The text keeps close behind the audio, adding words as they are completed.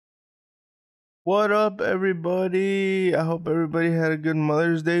What up, everybody? I hope everybody had a good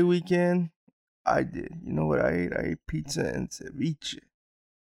Mother's Day weekend. I did. You know what I ate? I ate pizza and ceviche.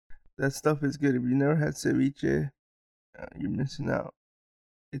 That stuff is good. If you never had ceviche, you're missing out.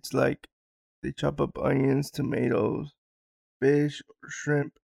 It's like they chop up onions, tomatoes, fish, or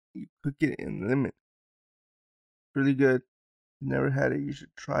shrimp. You cook it in lemon. Really good. If you never had it, you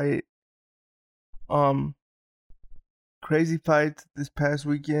should try it. Um, Crazy fights this past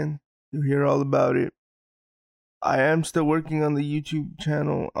weekend. You'll hear all about it. I am still working on the YouTube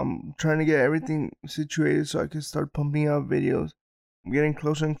channel. I'm trying to get everything situated so I can start pumping out videos. I'm getting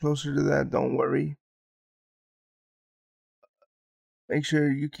closer and closer to that. Don't worry. Make sure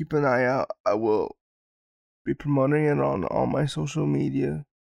you keep an eye out. I will be promoting it on all my social media.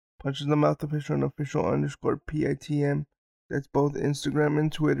 Punches the Mouth Official and official underscore PITM. That's both Instagram and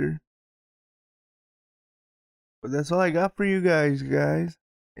Twitter. But that's all I got for you guys.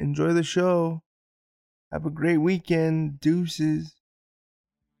 Enjoy the show. Have a great weekend. Deuces.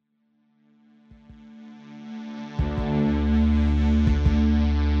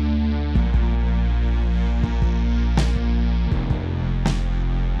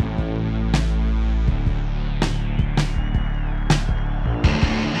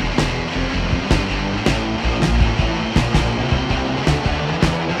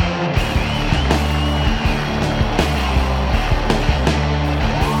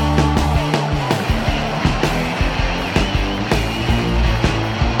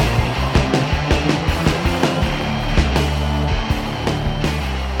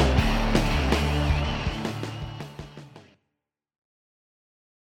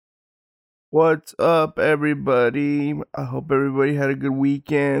 What's up, everybody? I hope everybody had a good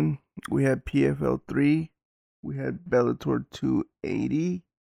weekend. We had PFL 3, we had Bellator 280,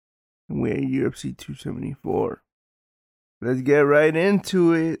 and we had UFC 274. Let's get right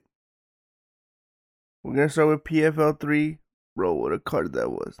into it. We're going to start with PFL 3. Bro, what a card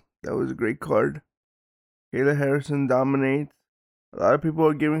that was. That was a great card. Kayla Harrison dominates. A lot of people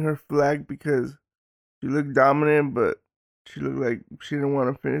are giving her flag because she looked dominant, but she looked like she didn't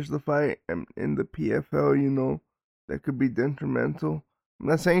want to finish the fight. And in the PFL, that could be detrimental. I'm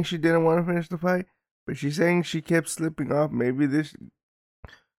not saying she didn't want to finish the fight, but she's saying she kept slipping off. Maybe this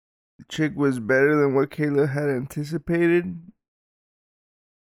chick was better than what Kayla had anticipated.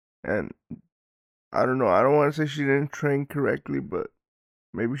 And I don't know. I don't want to say she didn't train correctly, but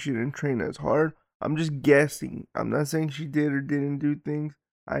maybe she didn't train as hard. I'm just guessing. I'm not saying she did or didn't do things.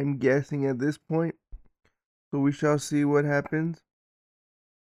 I'm guessing at this point. So we shall see what happens.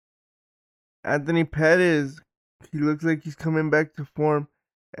 Anthony Pettis, he looks like he's coming back to form.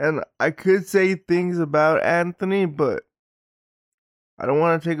 And I could say things about Anthony, but I don't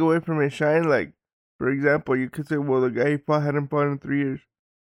want to take away from his shine. Like, for example, you could say, well, the guy he fought hadn't fought in 3 years.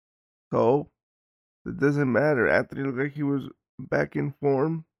 So, it doesn't matter. Anthony looked like he was back in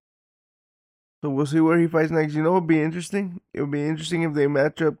form. So we'll see where he fights next. You know what would be interesting? It would be interesting if they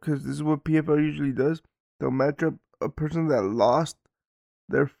match up, because this is what PFL usually does. They'll match up a person that lost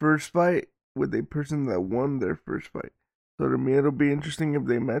their first fight with a person that won their first fight. So to me, it'll be interesting if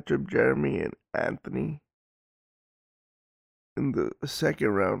they match up Jeremy and Anthony in the second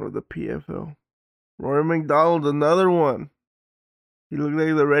round of the PFL. Rory McDonald, another one. He looked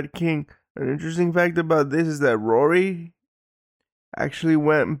like the Red King. An interesting fact about this is that Rory actually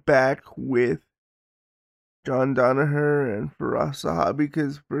went back with John Danaher and Faraz Sahabi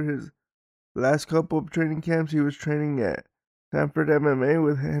because for his last couple of training camps, he was training at Sanford MMA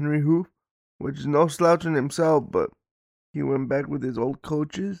with Henry Hoof, which is no slouch in himself, but he went back with his old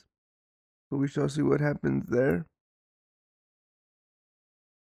coaches. So we shall see what happens there.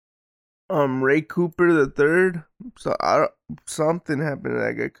 Ray Cooper the third. So something happened to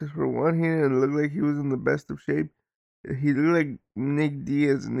that guy. Cause for one, he didn't look like he was in the best of shape. He looked like Nick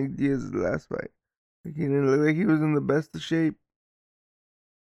Diaz. Nick Diaz's last fight. Like he didn't look like he was in the best of shape.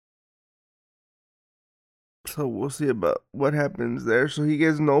 So we'll see about what happens there. So he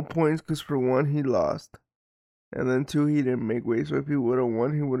gets no points because for one, he lost. And then two, he didn't make weight. So if he would have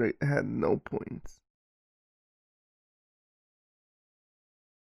won, he would have had no points.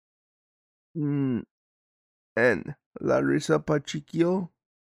 And Larissa Pacheco,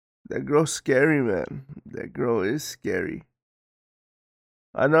 that girl's scary, man. That girl is scary.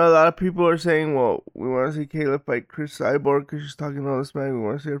 I know a lot of people are saying, well, we want to see Kayla fight Chris Cyborg because she's talking all the smack. We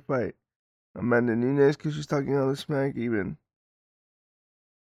want to see her fight Amanda Nunes because she's talking all the smack, even.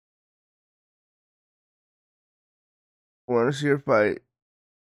 We want to see her fight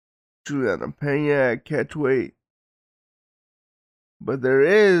Juliana Pena at catchweight. But there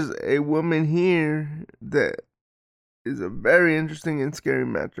is a woman here that is a very interesting and scary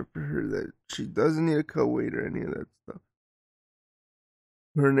matchup for her that she doesn't need a co-weight or any of that stuff.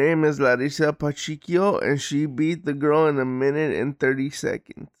 Her name is Larissa Pacheco, and she beat the girl in 1 minute and 30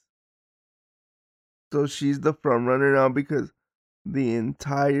 seconds. So she's the front runner now because the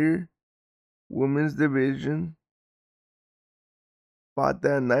entire women's division fought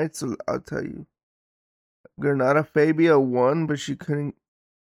that night. So I'll tell you, Granada Fabia won, but she couldn't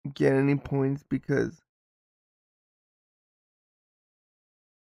get any points because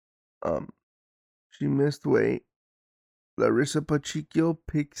she missed weight. Larissa Pacheco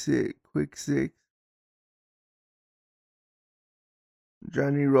picks it, quick six.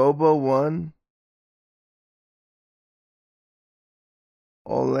 Johnny Roba won.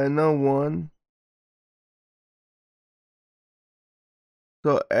 Olena won.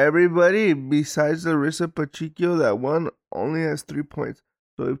 So everybody besides Larissa Pacheco that won only has 3 points.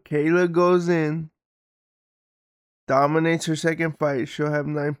 So if Kayla goes in, dominates her second fight, she'll have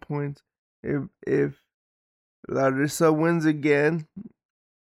 9 points. If Larissa wins again,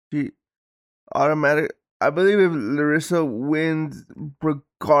 she automatic. I believe if Larissa wins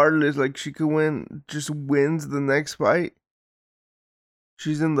regardless, like she could win, just wins the next fight,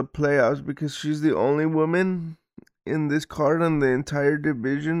 she's in the playoffs because she's the only woman in this card on the entire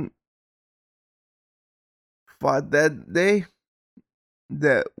division fought that day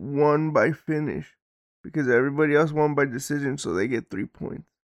that won by finish because everybody else won by decision, so they get 3 points.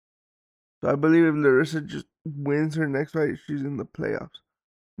 So I believe if Larissa just wins her next fight, she's in the playoffs.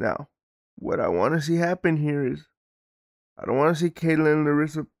 Now, what I want to see happen here is I don't want to see Kayla and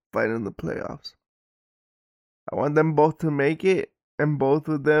Larissa fight in the playoffs. I want them both to make it and both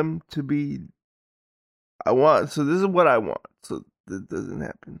of them to be. So this is what I want. So that doesn't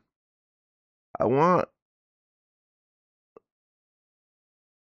happen. I want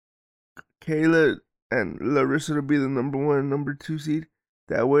Kayla and Larissa to be the number 1 and number 2 seed.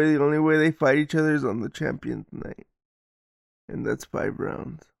 That way, the only way they fight each other is on the Champions Night. And that's 5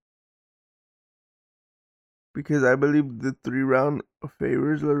 rounds. Because I believe the 3-round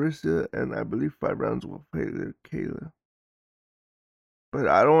favors Larissa, and I believe 5 rounds will favor Kayla. But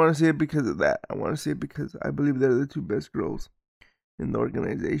I don't want to see it because of that. I want to see it because I believe they're the 2 best girls in the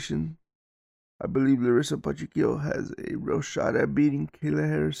organization. I believe Larissa Pacheco has a real shot at beating Kayla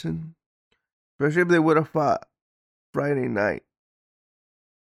Harrison. Especially if they would have fought Friday night.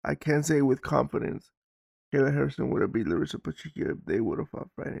 I can't say with confidence Kayla Harrison would have beat Larissa Pacheco if they would have fought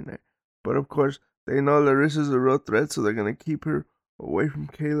Friday night. But of course, they know Larissa's a real threat, so they're going to keep her away from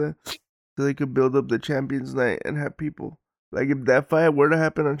Kayla so they could build up the Champions Night and have people. Like, if that fight were to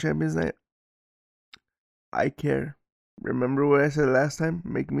happen on Champions Night, I care. Remember what I said last time?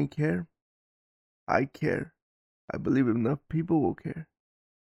 Make me care. I care. I believe enough people will care.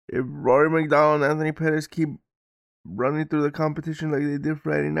 If Rory McDonald and Anthony Pettis keep running through the competition like they did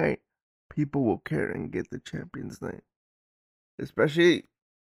Friday night, people will care and get the Champions Night. Especially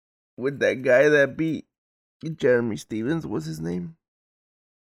with that guy that beat Jeremy Stevens. What's his name?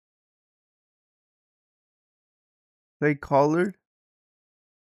 Clay Collard.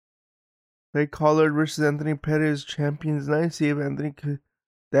 Clay Collard versus Anthony Pettis, Champions Night. See if Anthony could.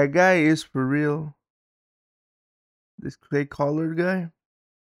 That guy is for real. This Clay Collard guy,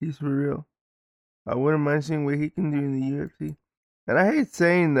 he's for real. I wouldn't mind seeing what he can do in the UFC. And I hate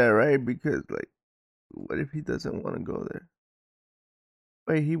saying that, right? Because, like, what if he doesn't want to go there?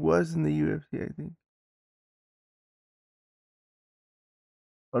 Wait, he was in the UFC, I think.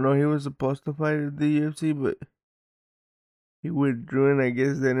 Oh no, he was supposed to fight at the UFC, but he withdrew, and I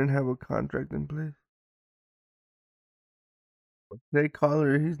guess they didn't have a contract in place. Clay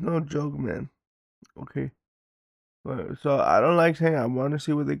Collard, he's no joke, man. Okay. So I don't like saying I want to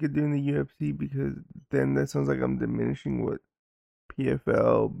see what they could do in the UFC because then that sounds like I'm diminishing what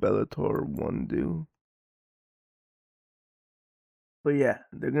PFL, Bellator want to do. But yeah,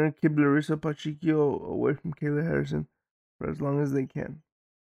 they're gonna keep Larissa Pacheco away from Kayla Harrison for as long as they can.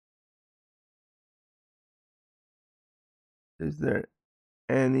 Is there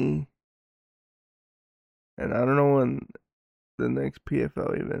any? And I don't know when the next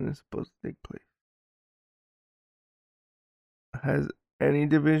PFL event is supposed to take place. Has any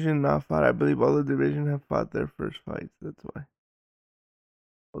division not fought? I believe all the division have fought their first fights. That's why.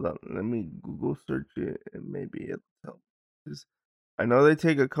 Hold on, let me Google search it and maybe it'll tell me. 'Cause I know they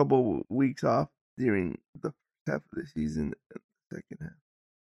take a couple weeks off during the first half of the season and the second half.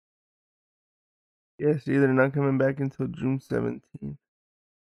 Yes, they're not coming back until June 17th.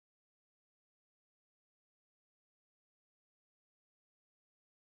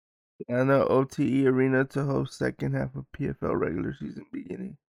 Anna OTE Arena to host second half of PFL regular season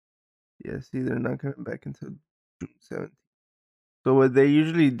beginning. Yeah, see, they're not coming back until June 17th. So what they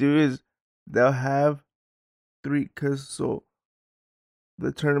usually do is they'll have three, cause so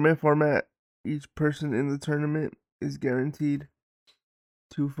the tournament format, each person in the tournament is guaranteed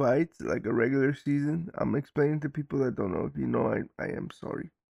 2 fights, like a regular season. I'm explaining to people that don't know. If you know, I am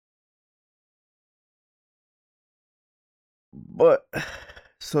sorry. But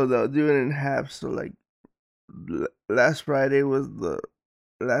so they'll do it in half. So like last Friday was the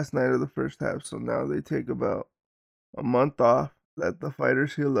last night of the first half. So now they take about a month off, let the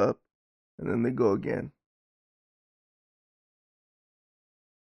fighters heal up, and then they go again.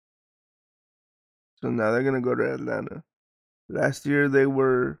 So now they're gonna go to Atlanta. Last year they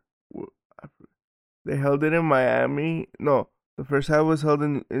held it in Miami. No, the first half was held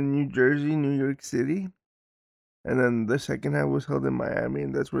in New Jersey, New York City, and then the second half was held in Miami,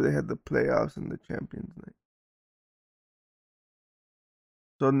 and that's where they had the playoffs and the Champions Night.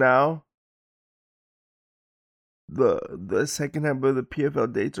 So now the second half of the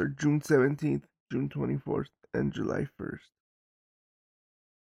PFL dates are June 17th, June 24th, and July 1st.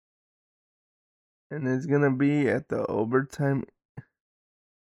 And it's gonna be at the Overtime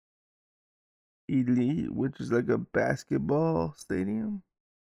Elite, which is like a basketball stadium,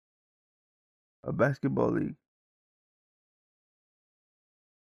 a basketball league.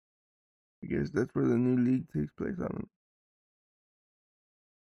 I guess that's where the new league takes place. I don't know.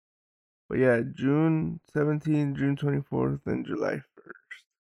 But yeah, June 17th, June 24th, and July 1st.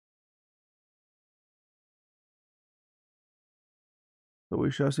 So we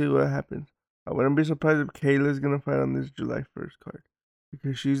shall see what happens. I wouldn't be surprised if Kayla's gonna fight on this July 1st card,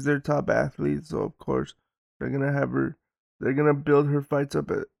 because she's their top athlete. So of course they're gonna have her. They're gonna build her fights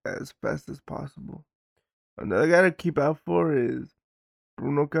up as fast as possible. Another guy to keep out for is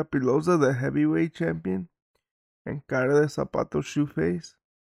Bruno Capilosa, the heavyweight champion, and Cara de Zapato Shoeface,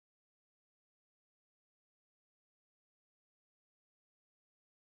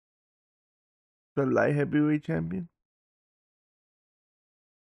 the light heavyweight champion.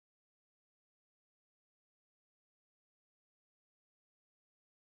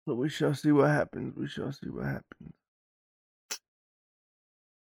 So we shall see what happens. We shall see what happens.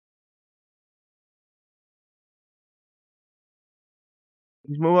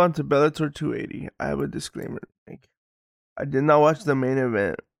 Let's move on to Bellator 280. I have a disclaimer to make. I did not watch the main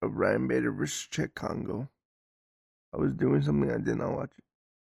event of Ryan Bader versus Cheick Kongo. I was doing something, I did not watch it.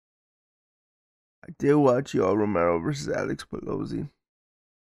 I did watch Yoel Romero versus Alex Pelosi.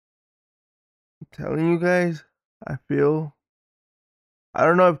 I'm telling you guys, I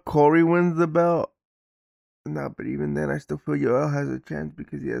don't know if Corey wins the belt. No, but even then, I still feel Yoel has a chance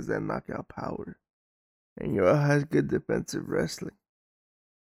because he has that knockout power. And Yoel has good defensive wrestling.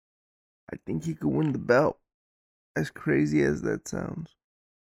 I think he could win the belt. As crazy as that sounds.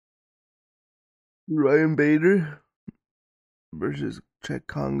 Ryan Bader versus Cheick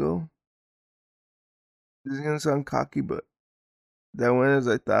Kongo. This is gonna sound cocky, but that one is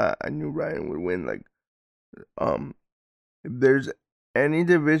I thought I knew Ryan would win. Like, if there's any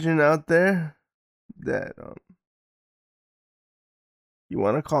division out there that you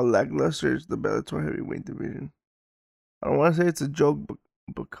want to call lackluster, it's the Bellator heavyweight division. I don't want to say it's a joke,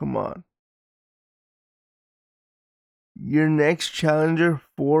 but come on. Your next challenger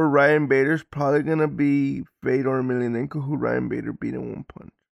for Ryan Bader is probably gonna be Fedor Emelianenko, who Ryan Bader beat in one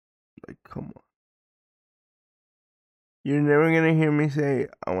punch. Like, come on. You're never gonna hear me say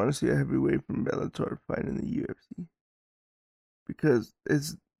I want to see a heavyweight from Bellator fight in the UFC because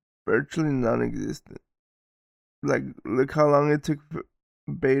it's virtually non-existent. Like, look how long it took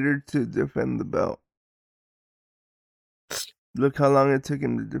Bader to defend the belt. Look how long it took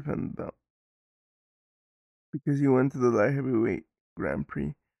him to defend the belt because he went to the light heavyweight Grand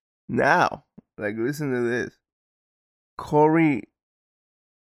Prix. Now, like, listen to this. Corey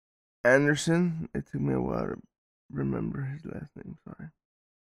Anderson. It took me a while to remember his last name. Sorry.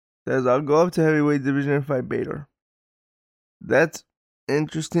 Says I'll go up to heavyweight division and fight Bader. That's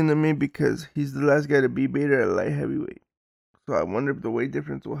interesting to me because he's the last guy to beat Bader at light heavyweight. So I wonder if the weight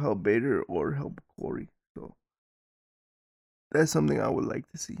difference will help Bader or help Corey. So that's something I would like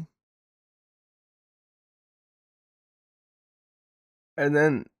to see. And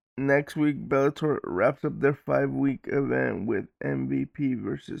then next week, Bellator wraps up their 5-week event with MVP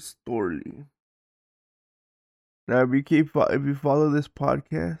versus Storley. Now, if you follow this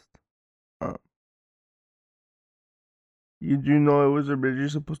podcast, you do know it was originally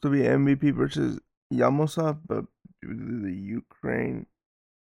supposed to be MVP versus Yamosov, but due to the Ukraine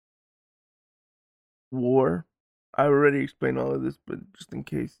war, I already explained all of this, but just in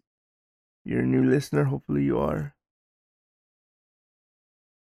case you're a new listener, hopefully you are.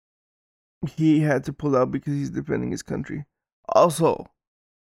 he had to pull out because he's defending his country. Also,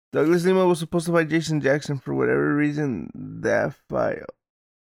 Douglas Lima was supposed to fight Jason Jackson for whatever reason. That fight,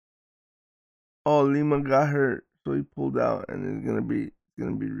 Lima got hurt, so he pulled out, and it's gonna be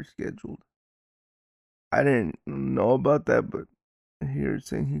rescheduled. I didn't know about that, but I hear it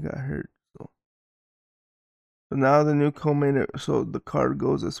saying he got hurt. So now the new co-main. So the card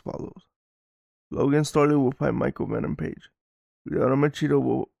goes as follows: Logan Storley will fight Michael Venom Page. Leona Machito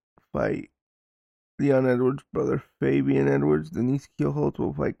will fight Leon Edwards' brother Fabian Edwards. Denise Keelholtz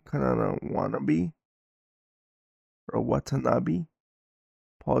will fight Kanana Watanabe.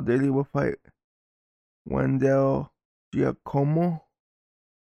 Paul Daly will fight Wendell Giacomo.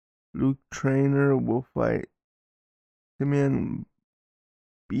 Luke Trainer will fight Simeon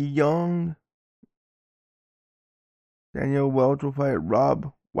Beyong. Daniel Welch will fight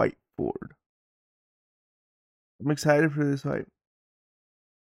Rob Whiteford. I'm excited for this fight.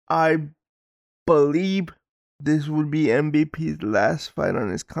 I believe this would be MVP's last fight on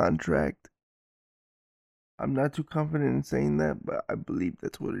his contract. I'm not too confident in saying that, but I believe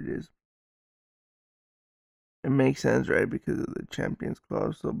that's what it is. It makes sense, right? Because of the Champions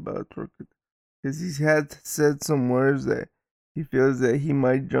Clause, so Bellator could, because he's had said some words that he feels that he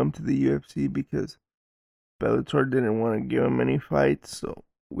might jump to the UFC because Bellator didn't want to give him any fights. So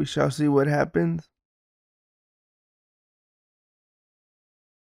we shall see what happens.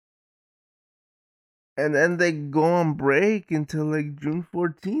 And then they go on break until like June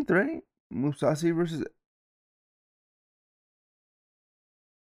 14th, right? Mousasi versus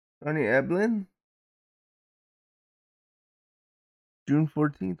Ronnie Eblin. June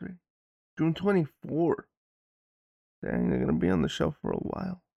 14th, right? June 24th. Dang, they're gonna be on the shelf for a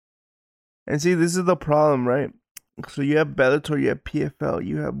while. And see, this is the problem, right? So you have Bellator, you have PFL,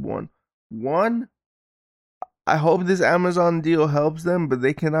 you have one. I hope this Amazon deal helps them, but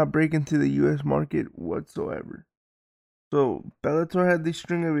they cannot break into the US market whatsoever. So Bellator had this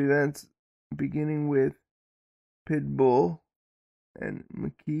string of events beginning with Pitbull and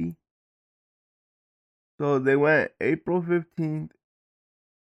McKee. So they went April 15th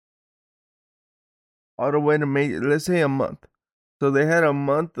all the way to May, let's say a month. So they had a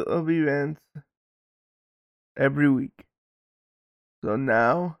month of events every week. So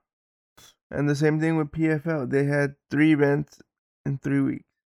now, and the same thing with PFL, they had 3 events in 3 weeks.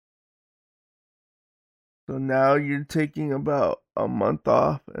 So now you're taking about a month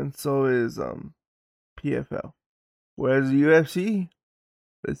off, and so is PFL. Whereas UFC,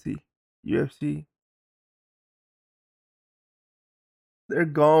 let's see, UFC, they're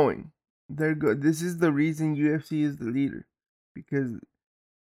going. They're good. This is the reason UFC is the leader, because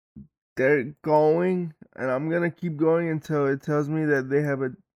they're going, and I'm gonna keep going until it tells me that they have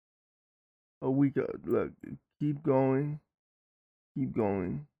a week. Look, keep going, keep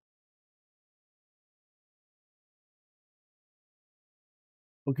going.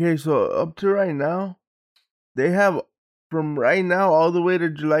 Okay, so up to right now, they have from right now all the way to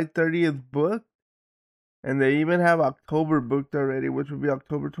July 30th booked, and they even have October booked already, which will be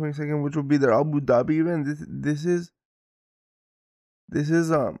October 22nd, which will be their Abu Dhabi event. This is the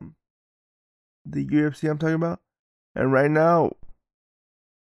UFC I'm talking about, and right now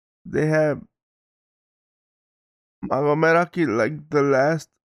they have Magomed like the last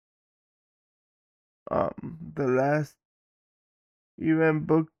event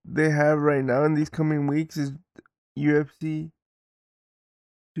booked they have right now in these coming weeks is UFC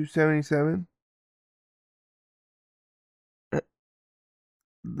 277.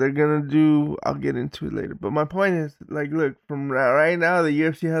 They're gonna do. I'll get into it later. But my point is, like, look, from right now, the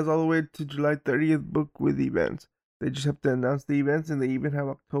UFC has all the way to July 30th booked with events. They just have to announce the events, and they even have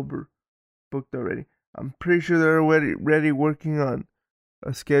October booked already. I'm pretty sure they're already working on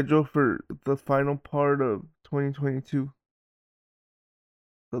a schedule for the final part of 2022.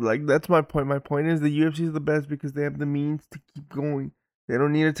 So, like, that's my point. My point is the UFC is the best because they have the means to keep going. They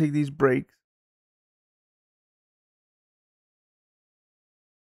don't need to take these breaks.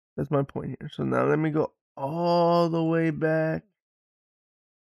 That's my point here. So now let me go all the way back.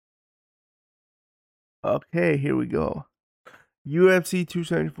 Okay, here we go. UFC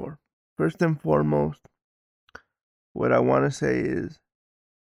 274. First and foremost, what I want to say is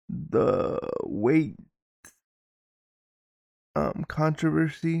the weight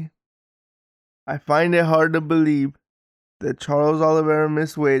controversy. I find it hard to believe that Charles Oliveira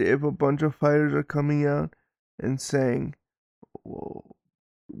missed weight if a bunch of fighters are coming out and saying, well,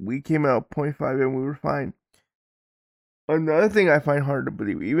 we came out 0.5 and we were fine. Another thing I find hard to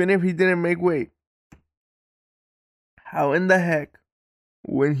believe, even if he didn't make weight, how in the heck,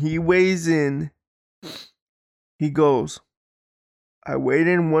 when he weighs in, he goes, I weighed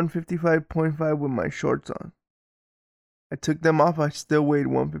in 155.5 with my shorts on. I took them off. I still weighed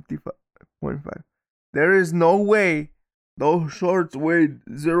 155.5. There is no way those shorts weighed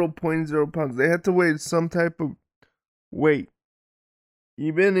 0.0 pounds. They had to weigh some type of weight.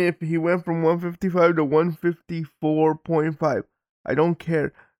 Even if he went from 155 to 154.5, I don't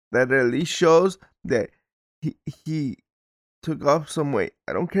care. That at least shows that he took off some weight.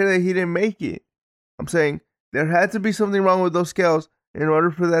 I don't care that he didn't make it. I'm saying there had to be something wrong with those scales in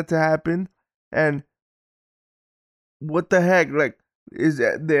order for that to happen. And what the heck? Like, is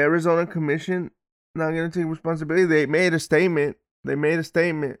the Arizona Commission not going to take responsibility? They made a statement. Let me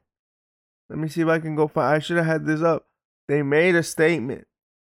see if I can go find. I should have had this up. They made a statement.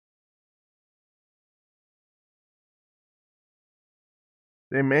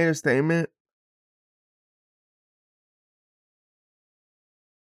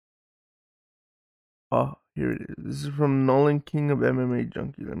 Oh, here it is. This is from Nolan King of MMA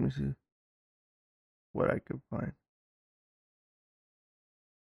Junkie. Let me see what I could find.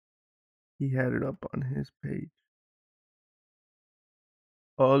 He had it up on his page.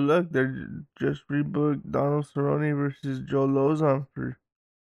 Oh, look, they're just rebooked Donald Cerrone versus Joe Lozon for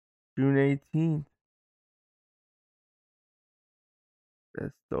June 18th.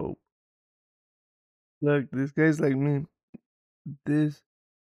 That's dope. Look, this guy's like me.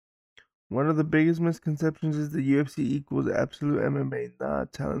 One of the biggest misconceptions is the UFC equals absolute MMA. Nah,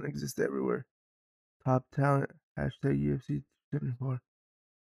 talent exists everywhere. Top talent. Hashtag UFC 74.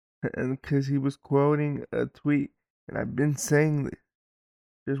 And because he was quoting a tweet, and I've been saying this.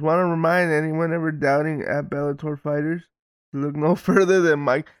 Just want to remind anyone ever doubting at Bellator fighters to look no further than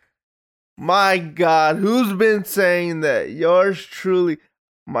Mike. My God, who's been saying that? Yours truly.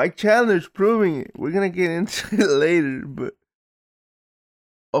 Mike Chandler's proving it. We're going to get into it later, but.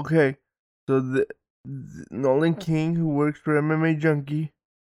 Okay, so the Nolan King, who works for MMA Junkie,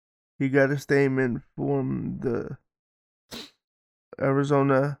 he got a statement from the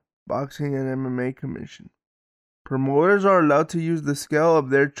Arizona Boxing and MMA Commission. Promoters are allowed to use the scale of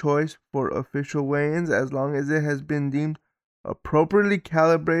their choice for official weigh-ins as long as it has been deemed appropriately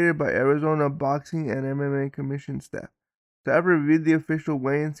calibrated by Arizona Boxing and MMA Commission staff. Staff reviewed the official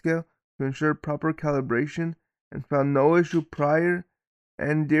weigh-in scale to ensure proper calibration and found no issue prior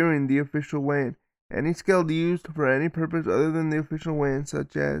and during the official weigh-in. Any scale used for any purpose other than the official weigh-in,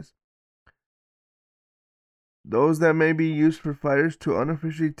 such as those that may be used for fighters to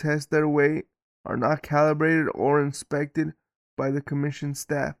unofficially test their weight, are not calibrated or inspected by the commission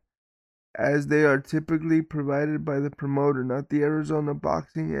staff, as they are typically provided by the promoter, not the Arizona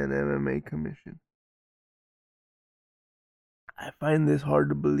Boxing and MMA Commission. I find this hard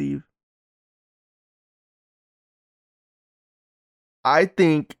to believe. I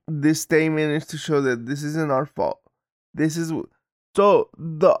think this statement is to show that this isn't our fault. So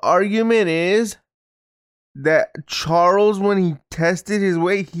the argument is that Charles, when he tested his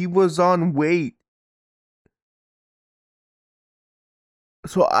weight, he was on weight.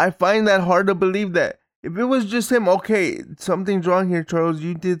 So I find that hard to believe that. If it was just him, okay, something's wrong here, Charles.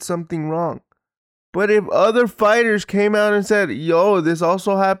 You did something wrong. But if other fighters came out and said, yo, this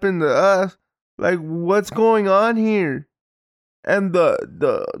also happened to us, like, what's going on here? And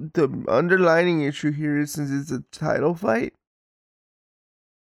the underlining issue here is, since it's a title fight.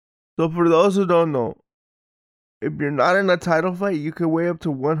 So for those who don't know, if you're not in a title fight, you can weigh up to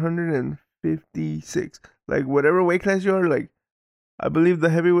 156. Like, whatever weight class you are, like, I believe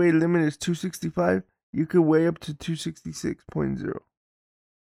the heavyweight limit is 265. You could weigh up to 266.0.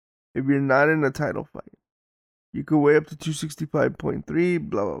 If you're not in a title fight, you could weigh up to 265.3,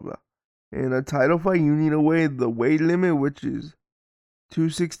 blah, blah, blah. In a title fight, you need to weigh the weight limit, which is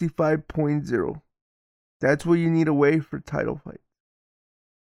 265.0. That's what you need to weigh for title fight.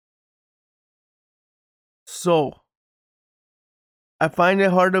 So, I find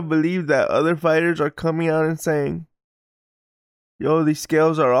it hard to believe that other fighters are coming out and saying, yo, these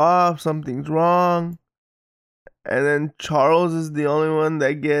scales are off, something's wrong. And then Charles is the only one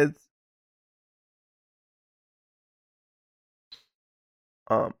that gets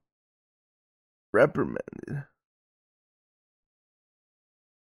reprimanded.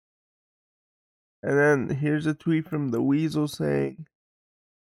 And then here's a tweet from the Weasel saying,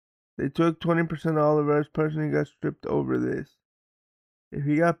 they took 20% of Oliveira's person, he got stripped over this. If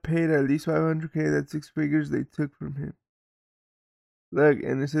he got paid at least $500K, that's 6 figures they took from him. Look,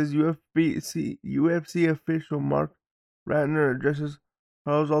 and it says UFC official Mark Ratner addresses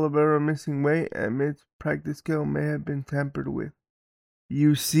Charles Oliveira missing weight, admits practice scale may have been tampered with.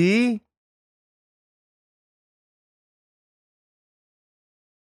 You see?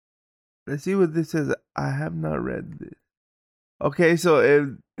 Let's see what this says. I have not read this. Okay, so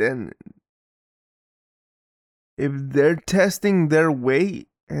if they're testing their weight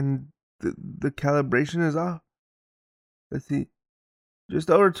and the calibration is off, let's see. Just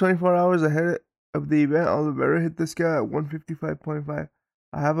over 24 hours ahead of the event, Oliveira hit the scale at 155.5,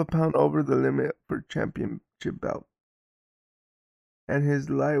 a half a pound over the limit for championship belt, and his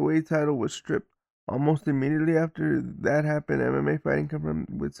lightweight title was stripped. Almost immediately after that happened, MMA Fighting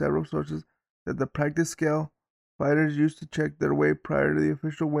confirmed with several sources that the practice scale fighters used to check their weight prior to the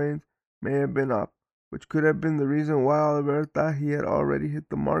official weigh-ins may have been off, which could have been the reason why Oliveira thought he had already hit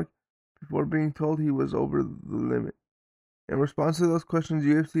the mark before being told he was over the limit. In response to those questions,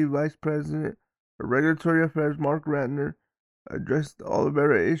 UFC Vice President for Regulatory Affairs Marc Ratner addressed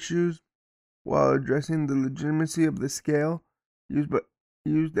Oliveira issues while addressing the legitimacy of the scale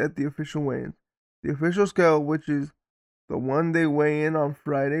used at the official weigh-ins. The official scale, which is the one they weigh in on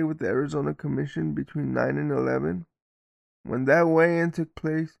Friday with the Arizona Commission between 9 and 11. When that weigh-in took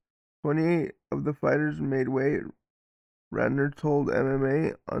place, 28 of the fighters made weight, Ratner told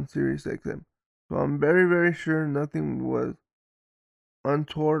MMA on SiriusXM. So I'm very, very sure nothing was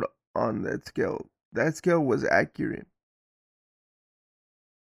untoward on that scale. That scale was accurate.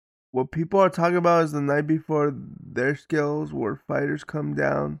 What people are talking about is the night before their scales where fighters come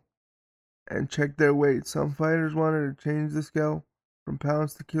down and check their weight. Some fighters wanted to change the scale from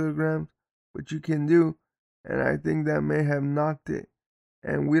pounds to kilograms, which you can do, and I think that may have knocked it.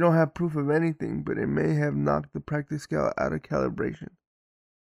 And we don't have proof of anything, but it may have knocked the practice scale out of calibration.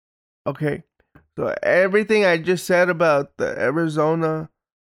 Okay, so everything I just said about the Arizona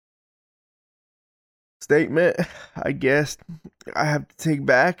statement, I guess I have to take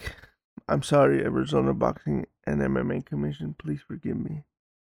back. I'm sorry, Arizona Boxing and MMA Commission. Please forgive me.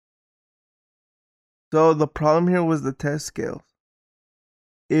 So the problem here was the test scales.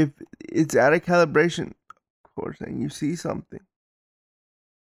 If it's out of calibration, of course, and you see something,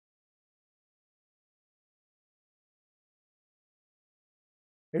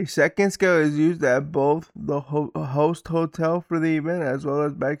 a second scale is used at both the host hotel for the event as well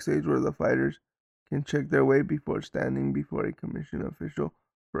as backstage where the fighters can check their weight before standing before a commission official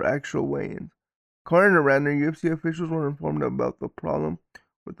for actual weigh-ins. According to Ratner, UFC officials were informed about the problem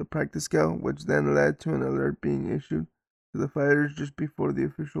with the practice scale, which then led to an alert being issued to the fighters just before the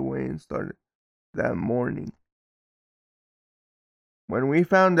official weigh-in started that morning. When we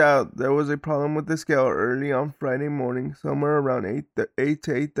found out there was a problem with the scale early on Friday morning, somewhere around 8 to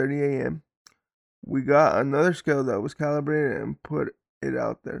 8:30 a.m., we got another scale that was calibrated and put it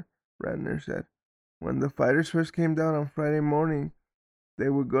out there, Ratner said. When the fighters first came down on Friday morning, they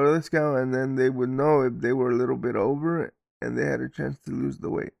would go to the scale and then they would know if they were a little bit over and they had a chance to lose the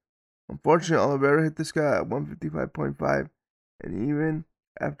weight. Unfortunately, Oliveira hit the scale at 155.5, and even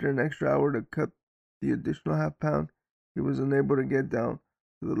after an extra hour to cut the additional half pound, he was unable to get down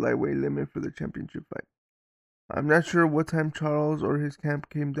to the lightweight limit for the championship fight. I'm not sure what time Charles or his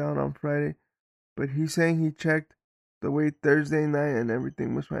camp came down on Friday, but he's saying he checked the weight Thursday night and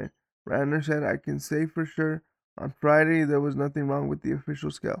everything was fine. Ratner said, I can say for sure on Friday there was nothing wrong with the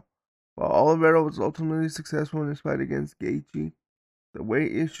official scale. While Oliveira was ultimately successful in his fight against Gaethje, the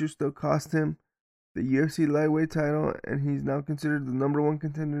weight issue still cost him the UFC lightweight title, and he's now considered the number one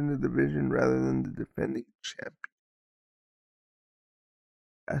contender in the division rather than the defending champion.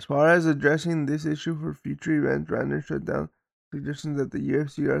 As far as addressing this issue for future events, Ratner shut down suggestions that the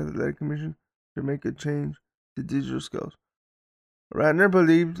UFC or Athletic Commission should make a change to digital scales. Ratner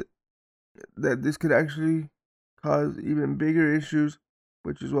believes that this could actually cause even bigger issues,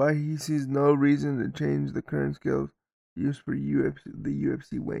 which is why he sees no reason to change the current scales used for the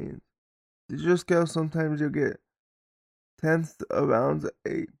UFC weigh-ins. Digital scales, sometimes you'll get tenths of ounce.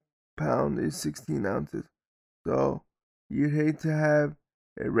 A pound is 16 ounces. So you'd hate to have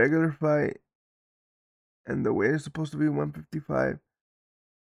a regular fight and the weight is supposed to be 155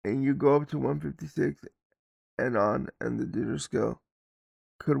 and you go up to 156 and on, and the digital scale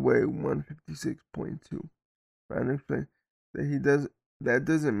could weigh 156.2. Ryan explained that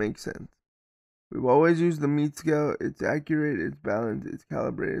doesn't make sense. We've always used the meat scale. It's accurate, it's balanced, it's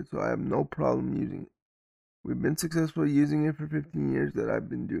calibrated, so I have no problem using it. We've been successful using it for 15 years that I've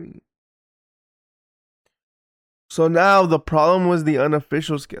been doing it. So now the problem was the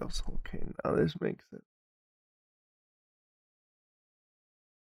unofficial scales. Okay, now this makes sense.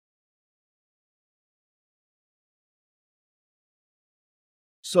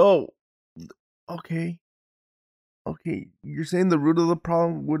 So, okay, you're saying the root of the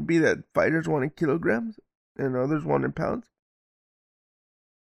problem would be that fighters wanted kilograms and others wanted pounds?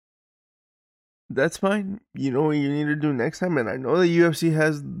 That's fine. You know what you need to do next time, and I know the UFC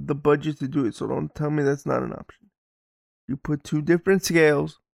has the budget to do it, so don't tell me that's not an option. You put two different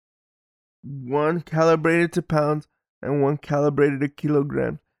scales, one calibrated to pounds and one calibrated to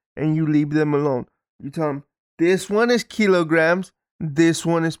kilograms, and you leave them alone. You tell them, this one is kilograms, this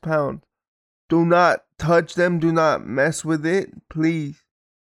one is pounds. Do not touch them. Do not mess with it, please.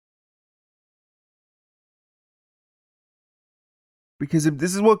 Because if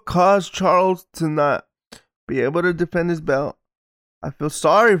this is what caused Charles to not be able to defend his belt, I feel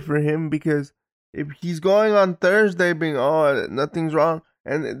sorry for him, because if he's going on Thursday being, oh, nothing's wrong.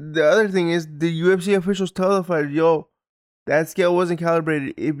 And the other thing is, the UFC officials tell the fighter, yo, that scale wasn't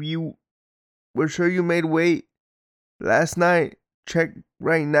calibrated. If you were sure you made weight last night, check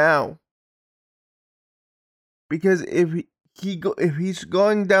right now. Because if he's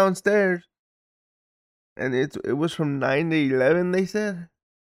going downstairs, and it was from 9 to 11, they said.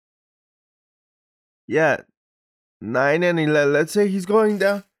 Yeah, 9 and 11. Let's say he's going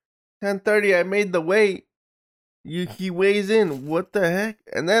down 10:30. I made the weight. He weighs in. What the heck?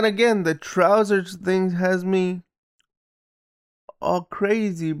 And then again, the trousers thing has me all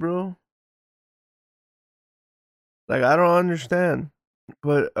crazy, bro. Like, I don't understand.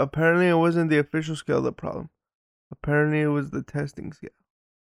 But apparently it wasn't the official scale the problem. Apparently it was the testing scale.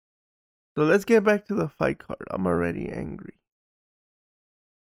 So let's get back to the fight card. I'm already angry.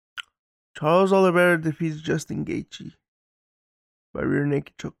 Charles Oliveira defeats Justin Gaethje by rear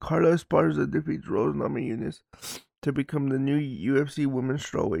naked choke. Carla Esparza defeats Rose Namajunas to become the new UFC Women's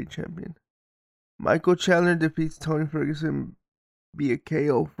Strawweight Champion. Michael Chandler defeats Tony Ferguson via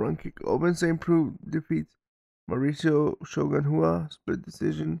KO front kick. Oben St. Preux defeats Mauricio Shogun Rua, split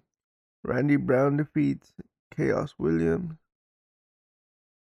decision. Randy Brown defeats Chaos Williams.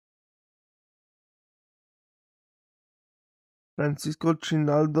 Francisco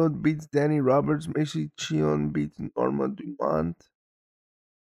Trinaldo beats Danny Roberts. Macy Chion beats Norma Dumont.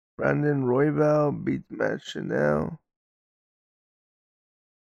 Brandon Royval beats Matt Chanel.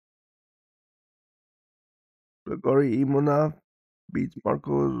 Gregory Imonov beats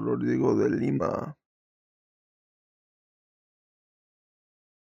Marcos Rodrigo de Lima.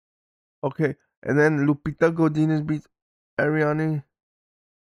 Okay, and then Lupita Godinez beats Ariane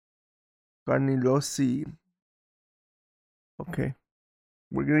Carnilosi. Okay,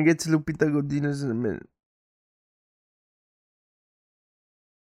 we're gonna get to Lupita Godinez in a minute.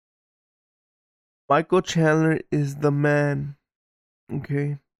 Michael Chandler is the man.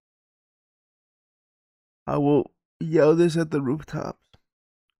 Okay, I will yell this at the rooftops.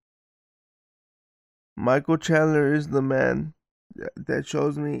 Michael Chandler is the man. That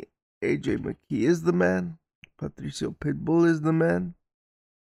shows me AJ McKee is the man. Patricio Pitbull is the man.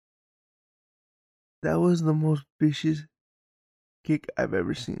 That was the most vicious kick I've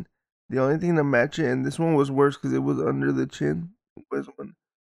ever seen. The only thing to match it, and this one was worse because it was under the chin, was when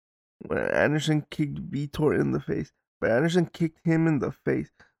Anderson kicked Vitor in the face. But Anderson kicked him in the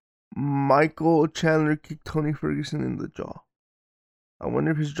face. Michael Chandler kicked Tony Ferguson in the jaw. I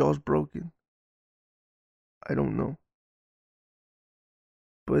wonder if his jaw's broken. I don't know.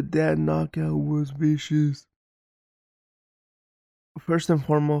 But that knockout was vicious. First and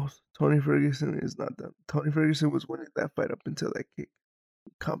foremost, Tony Ferguson is not done. Tony Ferguson was winning that fight up until that kick.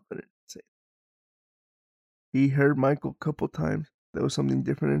 Confident. He hurt Michael a couple times. There was something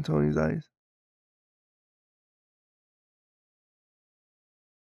different in Tony's eyes.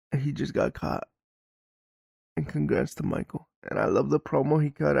 He just got caught. And congrats to Michael. And I love the promo he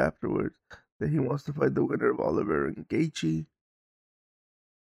cut afterwards that he wants to fight the winner of Oliver and Gaethje.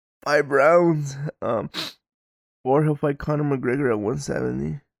 5 rounds. Or he'll fight Conor McGregor at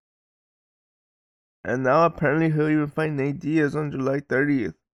 170. And now apparently he'll even fight Nate Diaz on July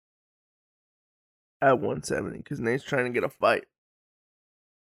 30th at 170 because Nate's trying to get a fight.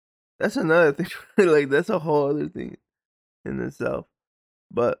 That's another thing. Like, that's a whole other thing in itself.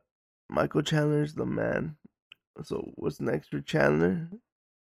 But Michael Chandler's the man. So what's next for Chandler?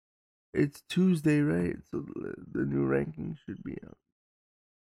 It's Tuesday, right? So the new ranking should be out.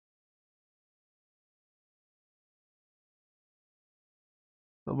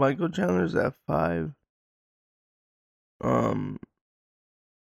 So Michael Chandler's at 5.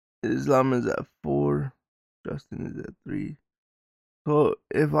 Islam is at 4. Justin is at 3. So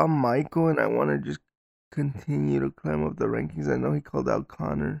if I'm Michael and I want to just continue to climb up the rankings, I know he called out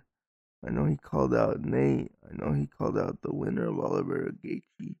Conor. I know he called out Nate. I know he called out the winner of Oliver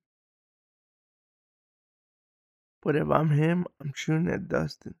Gaethje. But if I'm him, I'm shooting at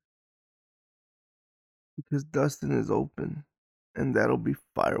Dustin. Because Dustin is open. And that'll be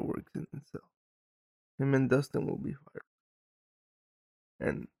fireworks in itself. Him and Dustin will be fireworks.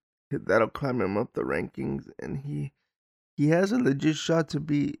 And that'll climb him up the rankings. And he has a legit shot to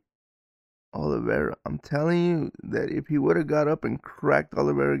be Oliveira. I'm telling you that if he would have got up and cracked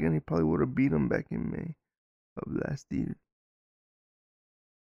Oliveira again, he probably would have beat him back in May of last year.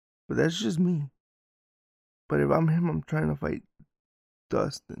 But that's just me. But if I'm him, I'm trying to fight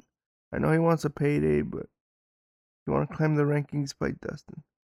Dustin. I know he wants a payday, but if you want to climb the rankings, fight Dustin.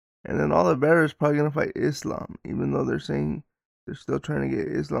 And then Oliveira is probably going to fight Islam, even though they're saying they're still trying to get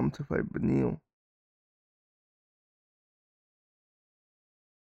Islam to fight Beneil.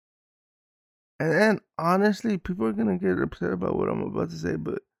 And then, honestly, people are going to get upset about what I'm about to say,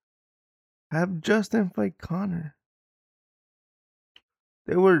 but have Justin fight Conor.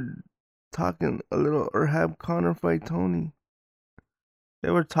 They were talking a little, or have Conor fight Tony.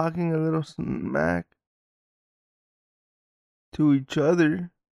 They were talking a little smack to each other,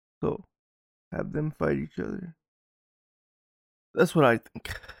 so have them fight each other. That's what I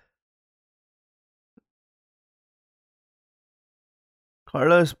think.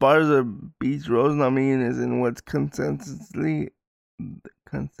 Carla Esparza beats Rose Namajunas in what's consensusly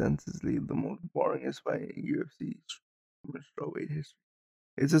the most boringest fight in UFC strawweight history.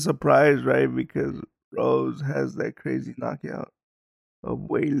 It's a surprise, right? Because Rose has that crazy knockout of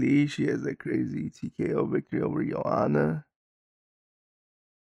Wei Li. She has that crazy TKO victory over Joanna.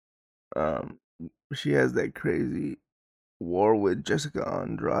 She has that crazy war with Jessica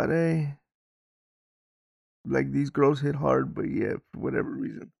Andrade. Like, these girls hit hard, but yeah, for whatever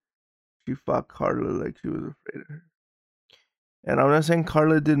reason, she fought Carla like she was afraid of her. And I'm not saying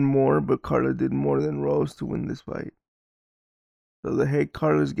Carla did more, but Carla did more than Rose to win this fight. So the hate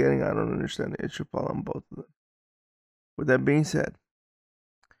Carla's getting, I don't understand it. It should fall on both of them. With that being said,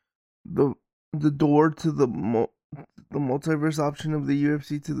 the door to the multiverse option of the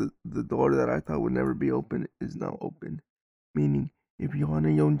UFC to the door that I thought would never be open is now open. Meaning, if Joanna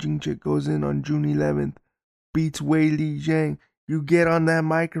Jędrzejczyk goes in on June 11th, beats Wei Li Zhang, you get on that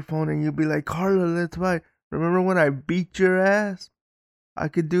microphone and you'll be like, Carla, let's fight. Remember when I beat your ass? I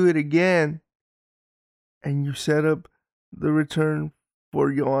could do it again. And you set up the return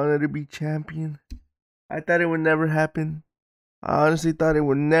for Joanna to be champion. I thought it would never happen. I honestly thought it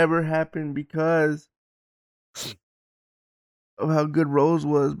would never happen because of how good Rose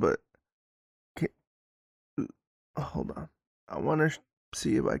was, but hold on. I want to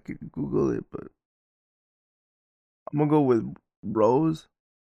see if I could Google it, but I'm going to go with Rose.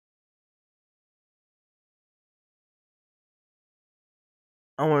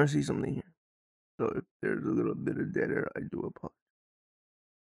 I want to see something here. So if there's a little bit of dead air, I do apologize.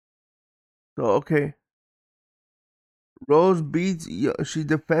 So, okay. Rose beats, she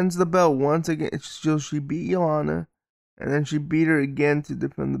defends the belt once again. So she beat Joanna, and then she beat her again to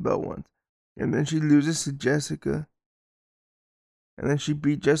defend the belt once. And then she loses to Jessica. And then she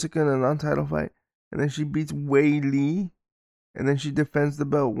beat Jessica in a non-title fight. And then she beats Wei Li. And then she defends the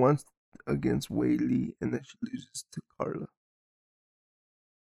belt once against Wei Li. And then she loses to Carla.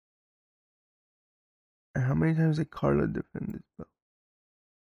 And how many times did Carla defend this belt?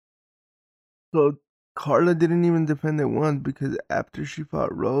 So Carla didn't even defend it once because after she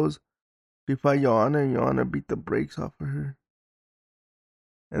fought Rose, she fought Joanna and Joanna beat the brakes off of her.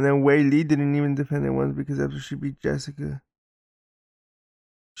 And then Wei Li didn't even defend it once because after she beat Jessica,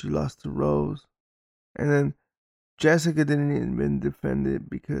 she lost to Rose. And then Jessica didn't even defend it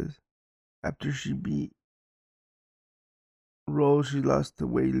because after she beat Rose, she lost to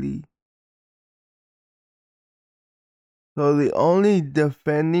Wei Li. So the only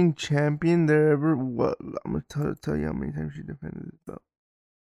defending champion there ever was, I'm gonna tell you how many times she defended this belt.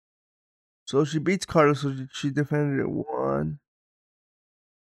 So she beats Carla, so she defended it 1,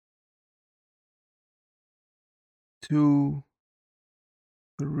 2,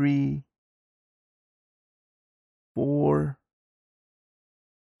 3, 4,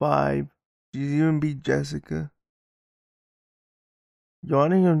 5. She's even beat Jessica.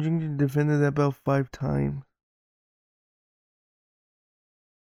 Joanna Jędrzejczyk defended that belt 5 times.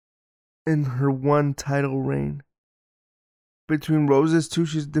 In her one title reign. Between Rose's 2,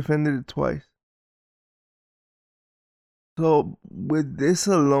 she's defended it twice. So with this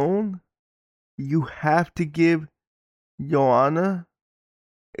alone, you have to give Joanna,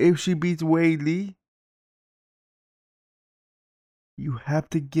 if she beats Wei Li, you have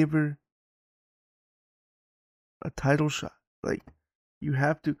to give her a title shot. Like, you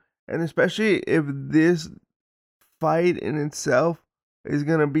have to. And especially if this fight in itself is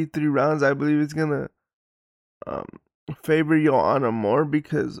going to be 3 rounds, I believe it's going to favor Joanna more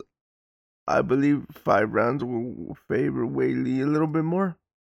because I believe 5 rounds will favor Wei Li a little bit more.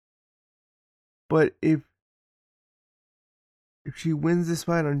 But if she wins this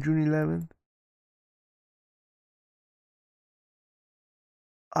fight on June 11th,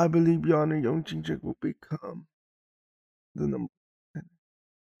 I believe Yana Jędrzejczyk will become the number 10.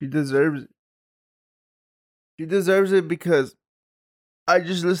 She deserves it. She deserves it because I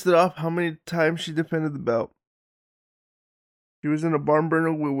just listed off how many times she defended the belt. She was in a barn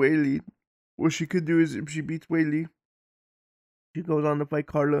burner with Wei Li. What she could do is if she beats Wei Li, she goes on to fight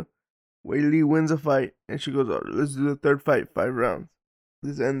Carla. Wei Li wins a fight, and she goes, oh, let's do the third fight, 5 rounds.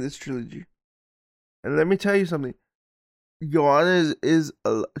 Let's end this trilogy. And let me tell you something. Joanna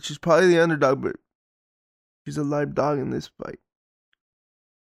she's probably the underdog, but she's a live dog in this fight.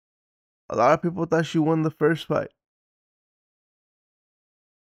 A lot of people thought she won the first fight,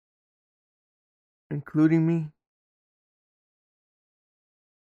 including me.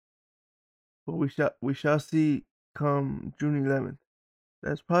 But we shall see come June 11th.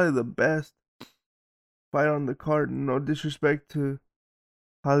 That's probably the best fight on the card. No disrespect to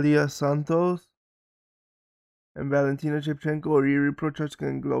Halia Santos and Valentina Shevchenko or Yuri Prochazka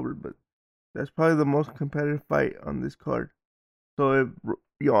and Glover, but that's probably the most competitive fight on this card. So if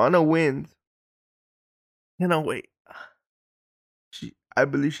Joanna wins, cannot wait. I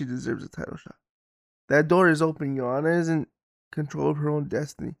believe she deserves a title shot. That door is open. Joanna is in control of her own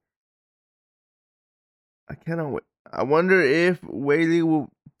destiny. I cannot wait. I wonder if Wei Li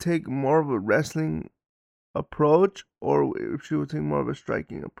will take more of a wrestling approach or if she will take more of a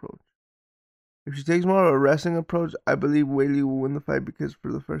striking approach. If she takes more of a wrestling approach, I believe Wei Li will win the fight because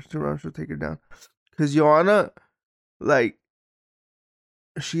for the first 2 rounds she'll take her down. Because Joanna, like,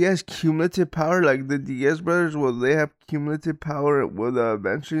 she has cumulative power. Like the Diaz brothers, will they have cumulative power? Will they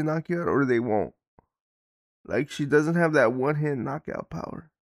eventually knock you out or they won't? Like, she doesn't have that one-hit knockout power.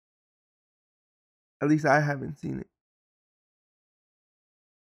 At least I haven't seen it.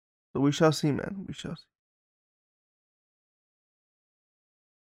 So we shall see, man. We shall see.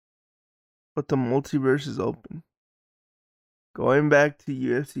 But the multiverse is open. Going back to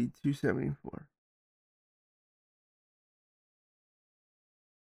UFC 274.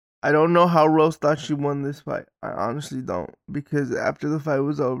 I don't know how Rose thought she won this fight. I honestly don't. Because after the fight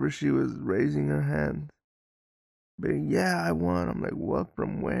was over, she was raising her hand. Being, yeah, I won. I'm like, what?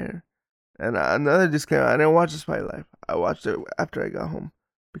 From where? And another disclaimer, I didn't watch this fight live. I watched it after I got home.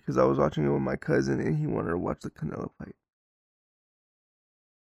 Because I was watching it with my cousin and he wanted to watch the Canelo fight.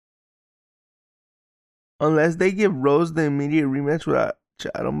 Unless they give Rose the immediate rematch,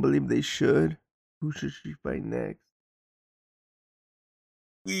 which I don't believe they should. Who should she fight next?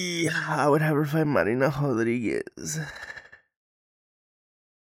 Yeah, I would have her fight Marina Rodriguez.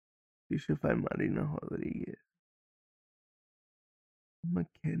 She should fight Marina Rodriguez.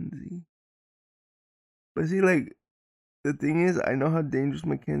 Mackenzie. But see, like, the thing is, I know how dangerous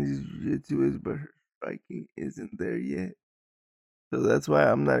Mackenzie's jiu-jitsu is, but her striking isn't there yet. So that's why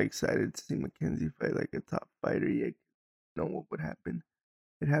I'm not excited to see Mackenzie fight like a top fighter yet. Know what would happen.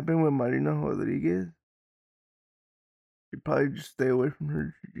 It happened with Marina Rodriguez. She'd probably just stay away from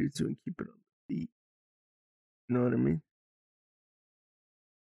her jiu-jitsu and keep it on the feet. You know what I mean?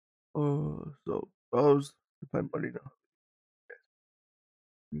 Oh, so Rose to fight Marina.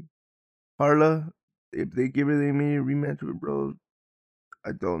 Carla, if they give her the immediate rematch with Rose,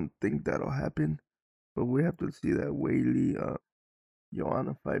 I don't think that'll happen. But we have to see that Wei Li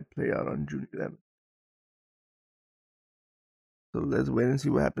Joanna fight play out on June 11th. So let's wait and see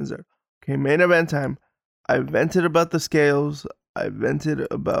what happens there. Okay, main event time. I vented about the scales. I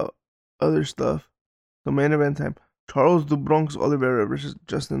vented about other stuff. So main event time. Charles do Bronx Oliveira versus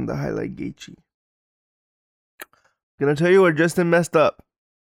Justin the Highlight Gaethje. Gonna tell you where Justin messed up.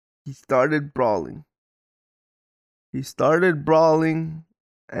 He started brawling.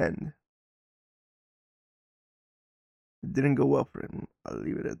 And it didn't go well for him. I'll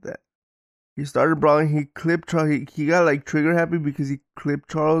leave it at that. He started brawling. He clipped Charles. He got like trigger happy because he clipped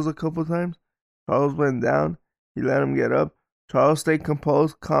Charles a couple times. Charles went down. He let him get up. Charles stayed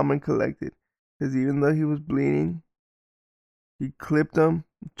composed, calm, and collected. Because even though he was bleeding, he clipped him.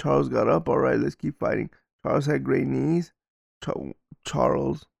 Charles got up. All right, let's keep fighting. Charles had great knees.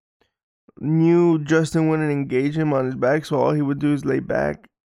 Charles knew Justin wouldn't engage him on his back, so all he would do is lay back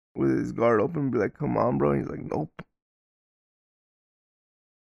with his guard open and be like, come on, bro. And he's like, nope.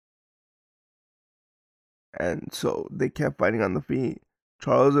 And so they kept fighting on the feet.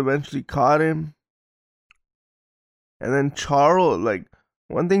 Charles eventually caught him. And then Charles, like,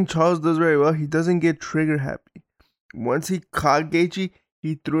 one thing Charles does very well, he doesn't get trigger happy. Once he caught Gaethje,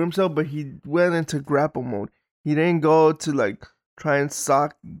 he threw himself, but he went into grapple mode. He didn't go to, like, try and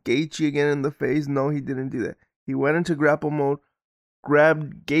sock Gaethje again in the face. No, he didn't do that. He went into grapple mode,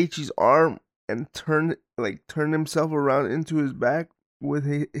 grabbed Gaethje's arm, and turned himself around into his back with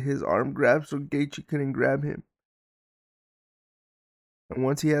his arm grabbed so Gaethje couldn't grab him. And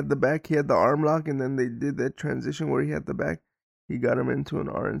once he had the back, he had the arm lock, and then they did that transition where he had the back. He got him into an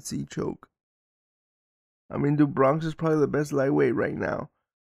RNC choke. I mean, dude, Bronx is probably the best lightweight right now.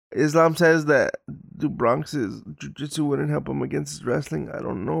 Islam says that dude, Bronx's jiu-jitsu wouldn't help him against his wrestling. I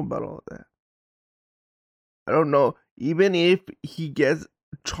don't know about all of that. I don't know. Even if he gets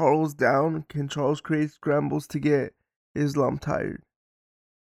Charles down, can Charles create scrambles to get Islam tired?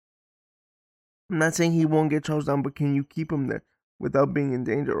 I'm not saying he won't get Charles down, but can you keep him there without being in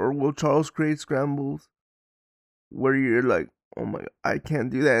danger? Or will Charles create scrambles where you're like, oh my God, I can't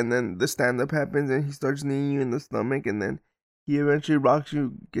do that. And then the stand-up happens and he starts kneeing you in the stomach and then he eventually rocks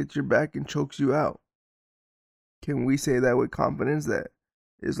you, gets your back, and chokes you out. Can we say that with confidence that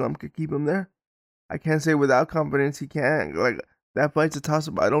Islam could keep him there? I can't say without confidence he can't. Like, that fight's a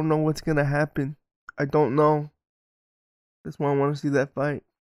toss-up. I don't know what's going to happen. I don't know. That's why I want to see that fight.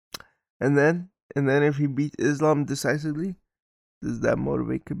 And then if he beats Islam decisively, does that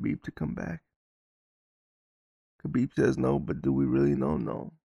motivate Khabib to come back? Khabib says no, but do we really know?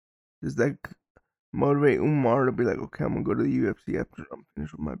 No. Does that motivate Umar to be like, okay, I'm going to go to the UFC after I'm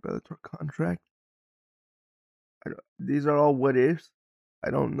finished with my Bellator contract? These are all what ifs. I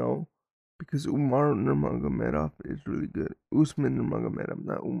don't know. Because Umar Nurmagomedov is really good. Usman Nurmagomedov,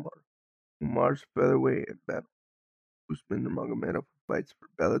 not Umar. Umar's featherweight at battle. Usman Nurmagomedov fights for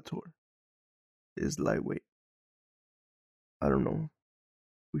Bellator is lightweight. I don't know.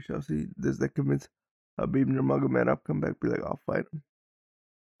 We shall see. Does that convince Habib Nurmagomedov come back? Be like, I'll fight him.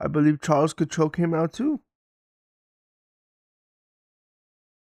 I believe Charles could choke him out too.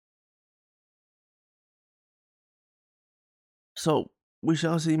 So we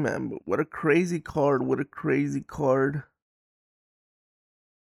shall see, man. But what a crazy card! What a crazy card!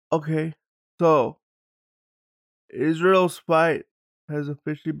 Okay, so Israel's fight has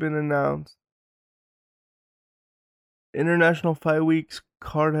officially been announced. International Fight Week's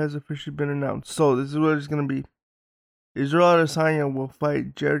card has officially been announced. So this is what it's gonna be. Israel Adesanya will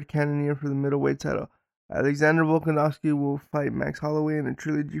fight Jared Cannonier for the middleweight title. Alexander Volkanovski will fight Max Holloway in a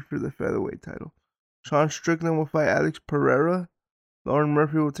trilogy for the featherweight title. Sean Strickland will fight Alex Pereira. Lauren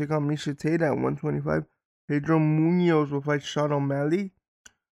Murphy will take on Misha Tate at 125. Pedro Munoz will fight Sean O'Malley.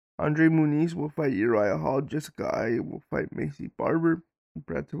 Andre Muniz will fight Uriah Hall. Jessica Ai will fight Macy Barber.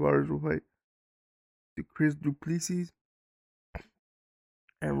 Brad Tavares will fight Chris Duplessis.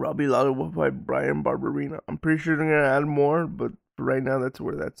 And Robbie Lawler will fight Brian Barberina. I'm pretty sure they're going to add more, but for right now, that's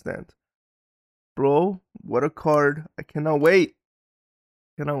where that stands. Bro, what a card. I cannot wait.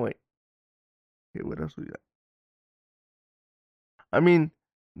 Cannot wait. Okay, what else we got? I mean,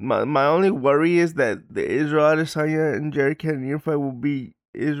 my only worry is that the Israel Adesanya and Jared Cannonier fight will be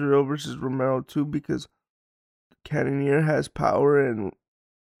Israel versus Romero too, because Cannonier has power and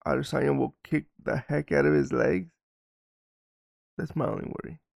Adesanya will kick the heck out of his legs. That's my only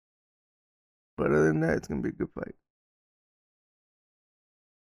worry. But other than that, it's going to be a good fight.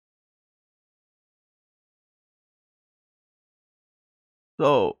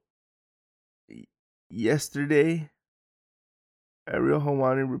 So, yesterday, Ariel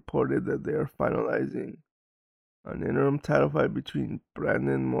Helwani reported that they are finalizing an interim title fight between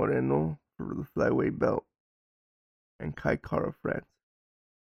Brandon Moreno for the flyweight belt and Kai Kara France.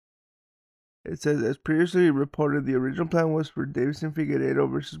 It says, as previously reported, the original plan was for Davison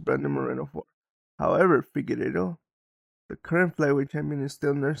Figueiredo versus Brandon Moreno for. However, Figueiredo, the current flyweight champion, is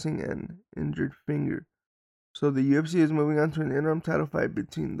still nursing an injured finger. So the UFC is moving on to an interim title fight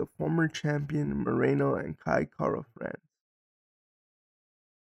between the former champion Moreno and Kai Kara France,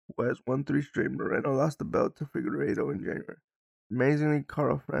 who has won 3 straight. Moreno lost the belt to Figueiredo in January. Amazingly,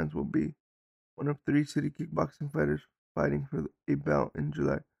 Kara France will be one of 3 city kickboxing fighters fighting for a belt in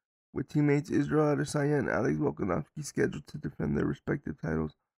July, with teammates Israel Adesanya and Alex Volkanovski scheduled to defend their respective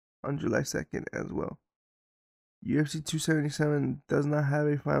titles on July 2nd as well. UFC 277 does not have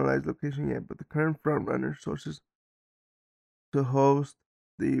a finalized location yet, but the current frontrunner sources to host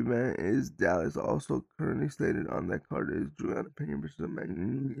the event is Dallas. Also currently slated on that card is Juliana Pena versus Amanda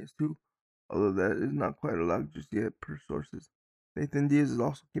Nunes too, although that is not quite a lock just yet per sources. Nathan Diaz has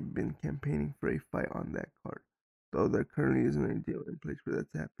also been campaigning for a fight on that card, though there currently isn't a deal in place for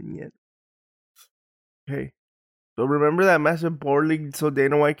that to happen yet. Okay, so remember that massive board league? So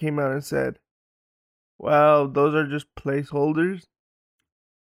Dana White came out and said, well, those are just placeholders.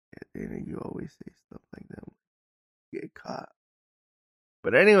 Yeah, Dana, you always say stuff like that when you get caught.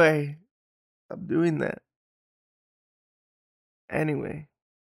 But anyway, stop doing that. Anyway,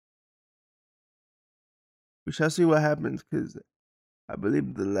 we shall see what happens, because I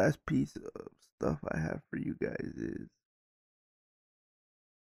believe the last piece of stuff I have for you guys is...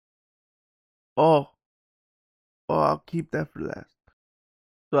 Oh, I'll keep that for last.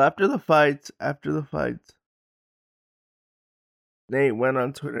 So after the fights, Nate went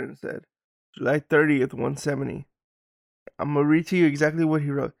on Twitter and said, July 30th, 170. I'm gonna read to you exactly what he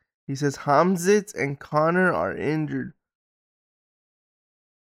wrote. He says Hamzat and Connor are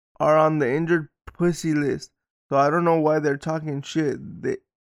on the injured pussy list. So I don't know why they're talking shit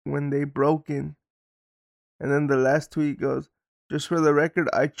when they broken. And then the last tweet goes, just for the record,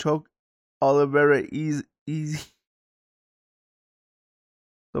 I choked Oliveira easy.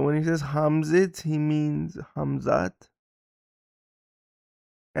 So when he says Hamzat, he means Hamzat.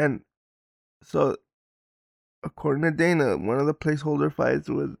 And so according to Dana, one of the placeholder fights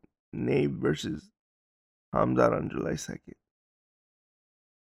was Nate versus Hamzat on July 2nd.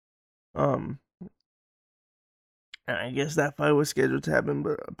 And I guess that fight was scheduled to happen,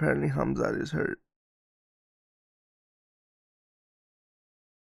 but apparently Hamzat is hurt.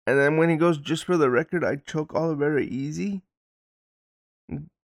 And then when he goes, just for the record, I choke Oliveira easy.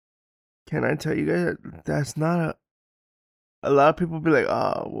 Can I tell you guys that's not a lot of people be like,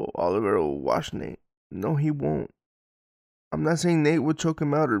 well, Oliveira will wash Nate. No, he won't. I'm not saying Nate would choke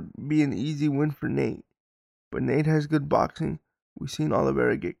him out or be an easy win for Nate, but Nate has good boxing. We've seen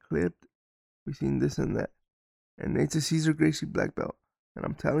Oliveira get clipped. We've seen this and that. And Nate's a Cesar Gracie black belt. And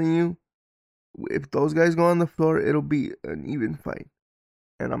I'm telling you, if those guys go on the floor, it'll be an even fight.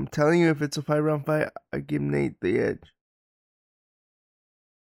 And I'm telling you, if it's a 5-round fight, I give Nate the edge.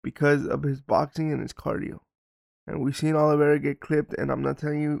 Because of his boxing and his cardio. And we've seen Oliveira get clipped, and I'm not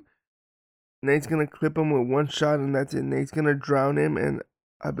telling you, Nate's going to clip him with one shot, and that's it. Nate's going to drown him, and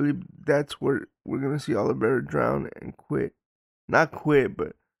I believe that's where we're going to see Oliveira drown and quit. Not quit,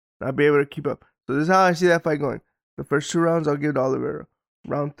 but not be able to keep up. So this is how I see that fight going. The first 2 rounds, I'll give to Oliveira.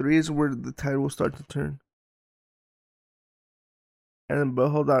 Round 3 is where the tide will start to turn. And then, but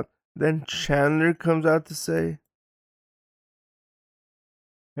hold on. Then Chandler comes out to say,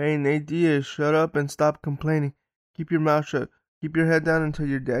 hey, Nate Diaz, shut up and stop complaining. Keep your mouth shut. Keep your head down until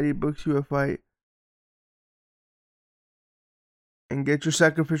your daddy books you a fight. And get your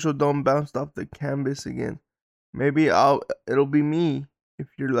sacrificial dome bounced off the canvas again. Maybe it'll be me. If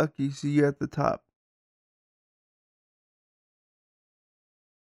you're lucky, see you at the top.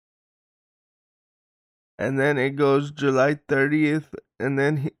 And then it goes July 30th. And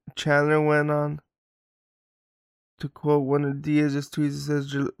then Chandler went on to quote one of Diaz's tweets. It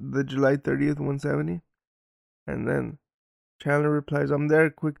says the July 30th, 170. And then Chandler replies, I'm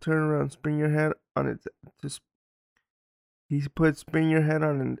there. Quick turnaround. Spin your head on its. He put spin your head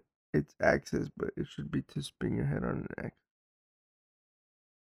on its axis, but it should be to spin your head on an axis.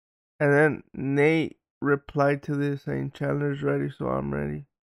 And then Nate replied to this saying, Chandler's ready, so I'm ready.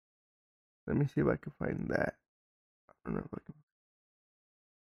 Let me see if I can find that. I don't know if I can.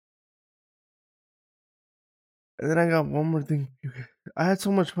 And then I got one more thing. I had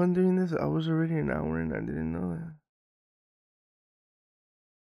so much fun doing this. I was already an hour and I didn't know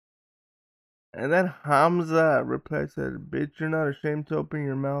that. And then Hamza replied, said, bitch, you're not ashamed to open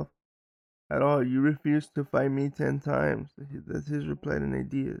your mouth at all. You refused to fight me 10 times. That's his reply to Nate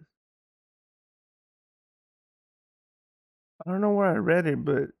Diaz. I don't know where I read it,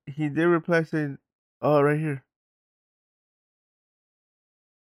 but he did reply saying, oh, right here.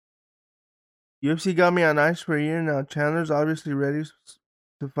 UFC got me on ice for a year now. Chandler's obviously ready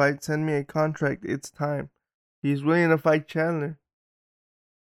to fight. Send me a contract. It's time. He's willing to fight Chandler.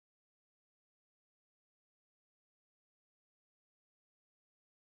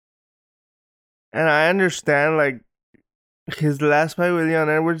 And I understand, like, his last fight with Leon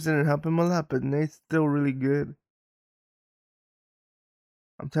Edwards didn't help him a lot, but Nate's still really good.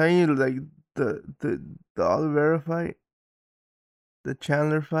 I'm telling you, like, the Oliveira fight, the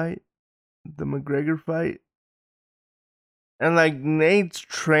Chandler fight, the McGregor fight, and like Nate's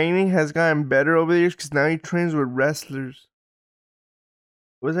training has gotten better over the years because now he trains with wrestlers.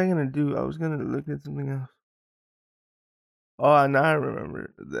 What was I gonna do? I was gonna look at something else. Oh, now I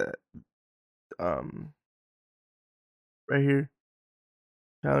remember that. Right here,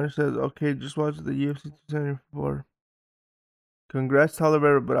 Chandler says, "Okay, just watch the UFC 274. Congrats to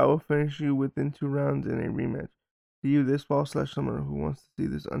Oliveira, but I will finish you within 2 rounds in a rematch. See you this fall/summer. Who wants to see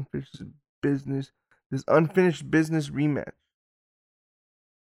this unfinished business rematch?"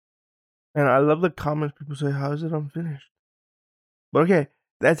 And I love the comments. People say, "How is it unfinished?" But okay,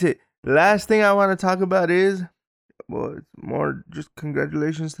 that's it. The last thing I want to talk about is, well, it's more just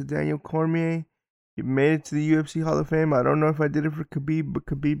congratulations to Daniel Cormier. He made it to the UFC Hall of Fame. I don't know if I did it for Khabib, but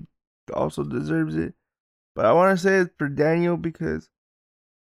Khabib also deserves it. But I want to say it for Daniel because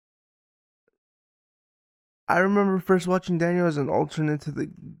I remember first watching Daniel as an alternate to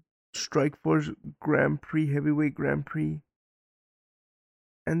the Strikeforce Grand Prix, Heavyweight Grand Prix.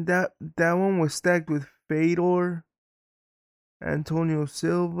 And that one was stacked with Fedor, Antonio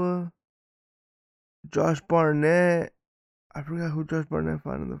Silva, Josh Barnett. I forgot who Josh Barnett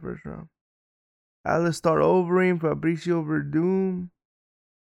fought in the first round. Alistair Overeem, Fabricio Verdum.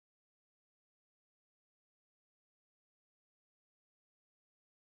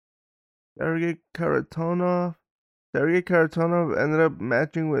 Sergey Karatonov. Sergey Karatonov ended up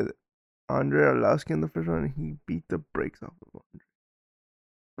matching with Andrei Arlovsky in the first round, and he beat the brakes off of Andrei.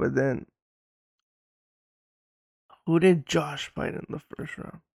 But then, who did Josh fight in the first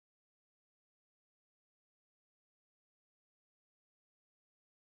round?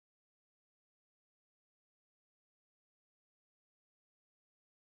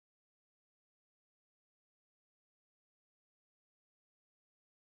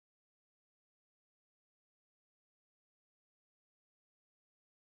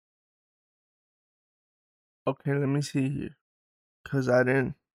 Okay, let me see here. Because I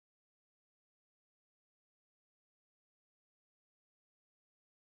didn't.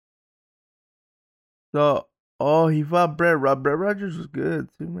 So, oh, he fought Brett Rogers was good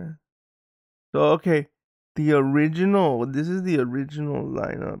too, man. So, okay. This is the original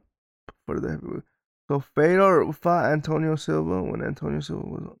lineup for the heavyweight. So, Fedor fought Antonio Silva when Antonio Silva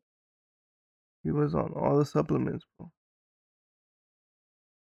was on. He was on all the supplements, bro.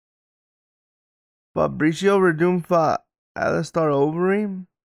 Fabricio Verdum fought Alistair Overeem.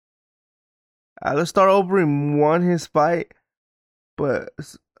 Alistair Overeem won his fight, but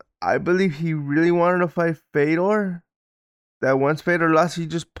I believe he really wanted to fight Fedor. That once Fedor lost, he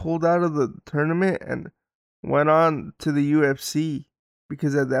just pulled out of the tournament and went on to the UFC,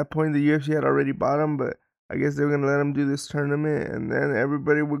 because at that point the UFC had already bought him, but I guess they were gonna let him do this tournament and then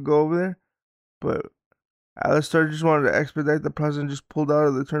everybody would go over there. But Alistair just wanted to expedite the process and just pulled out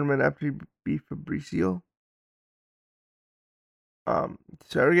of the tournament after he beat Fabricio.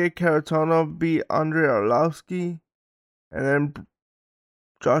 Sergey Karatonov beat Andrei Arlovsky, and then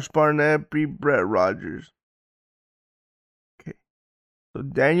Josh Barnett beat Brett Rogers. Okay, so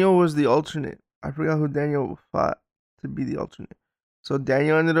Daniel was the alternate. I forgot who Daniel fought to be the alternate. So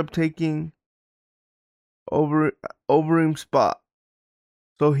Daniel ended up taking Overeem's spot.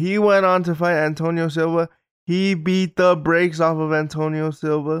 So he went on to fight Antonio Silva. He beat the brakes off of Antonio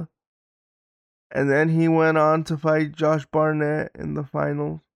Silva. And then he went on to fight Josh Barnett in the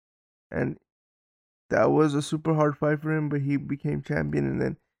finals. And that was a super hard fight for him, but he became champion. And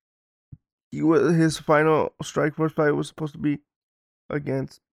then his final Strikeforce fight was supposed to be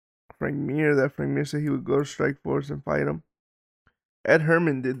against Frank Mir. That Frank Mir said he would go to Strikeforce and fight him. Ed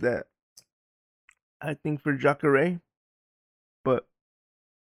Herman did that, I think, for Jacare. But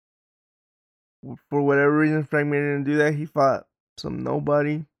for whatever reason, Frank Mir didn't do that. He fought some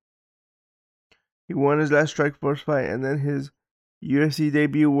nobody. He won his last Strikeforce fight, and then his UFC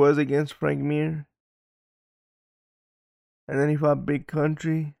debut was against Frank Mir. And then he fought Big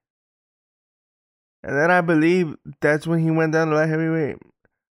Country. And then I believe that's when he went down to light heavyweight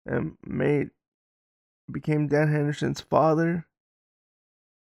and became Dan Henderson's father.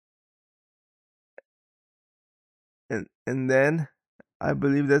 And then I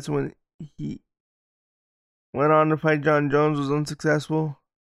believe that's when he went on to fight John Jones, was unsuccessful.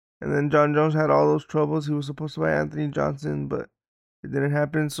 And then John Jones had all those troubles. He was supposed to fight Anthony Johnson, but it didn't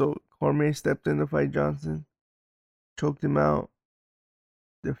happen. So Cormier stepped in to fight Johnson, choked him out,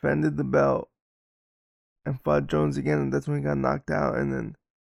 defended the belt, and fought Jones again. And that's when he got knocked out. And then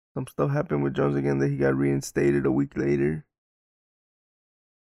some stuff happened with Jones again that he got reinstated a week later.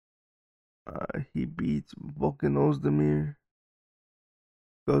 He beats Volkan Ozdemir,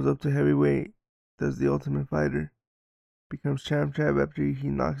 goes up to heavyweight, does the Ultimate Fighter, becomes champ after he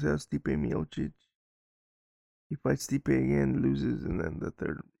knocks out Stipe Miocic. He fights Stipe again, loses, and then the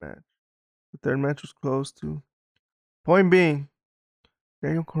third match was close too. Point being,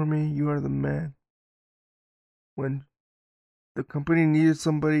 Daniel Cormier, you are the man. When the company needed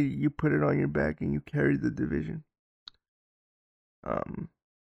somebody, you put it on your back and you carried the division.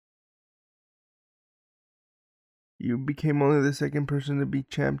 You became only the second person to be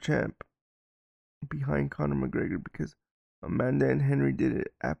champ behind Conor McGregor, because Amanda and Henry did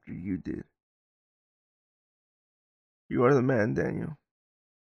it after you did. You are the man, Daniel.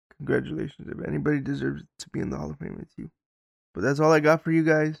 Congratulations. If anybody deserves to be in the Hall of Fame, it's you. But that's all I got for you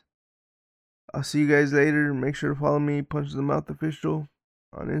guys. I'll see you guys later. Make sure to follow me, Punch the Mouth Official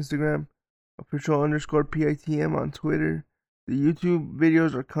on Instagram, official_PITM on Twitter. The YouTube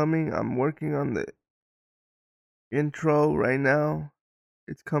videos are coming. I'm working on the intro right now.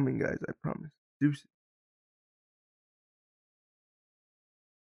 It's coming, guys, I promise. Deuces.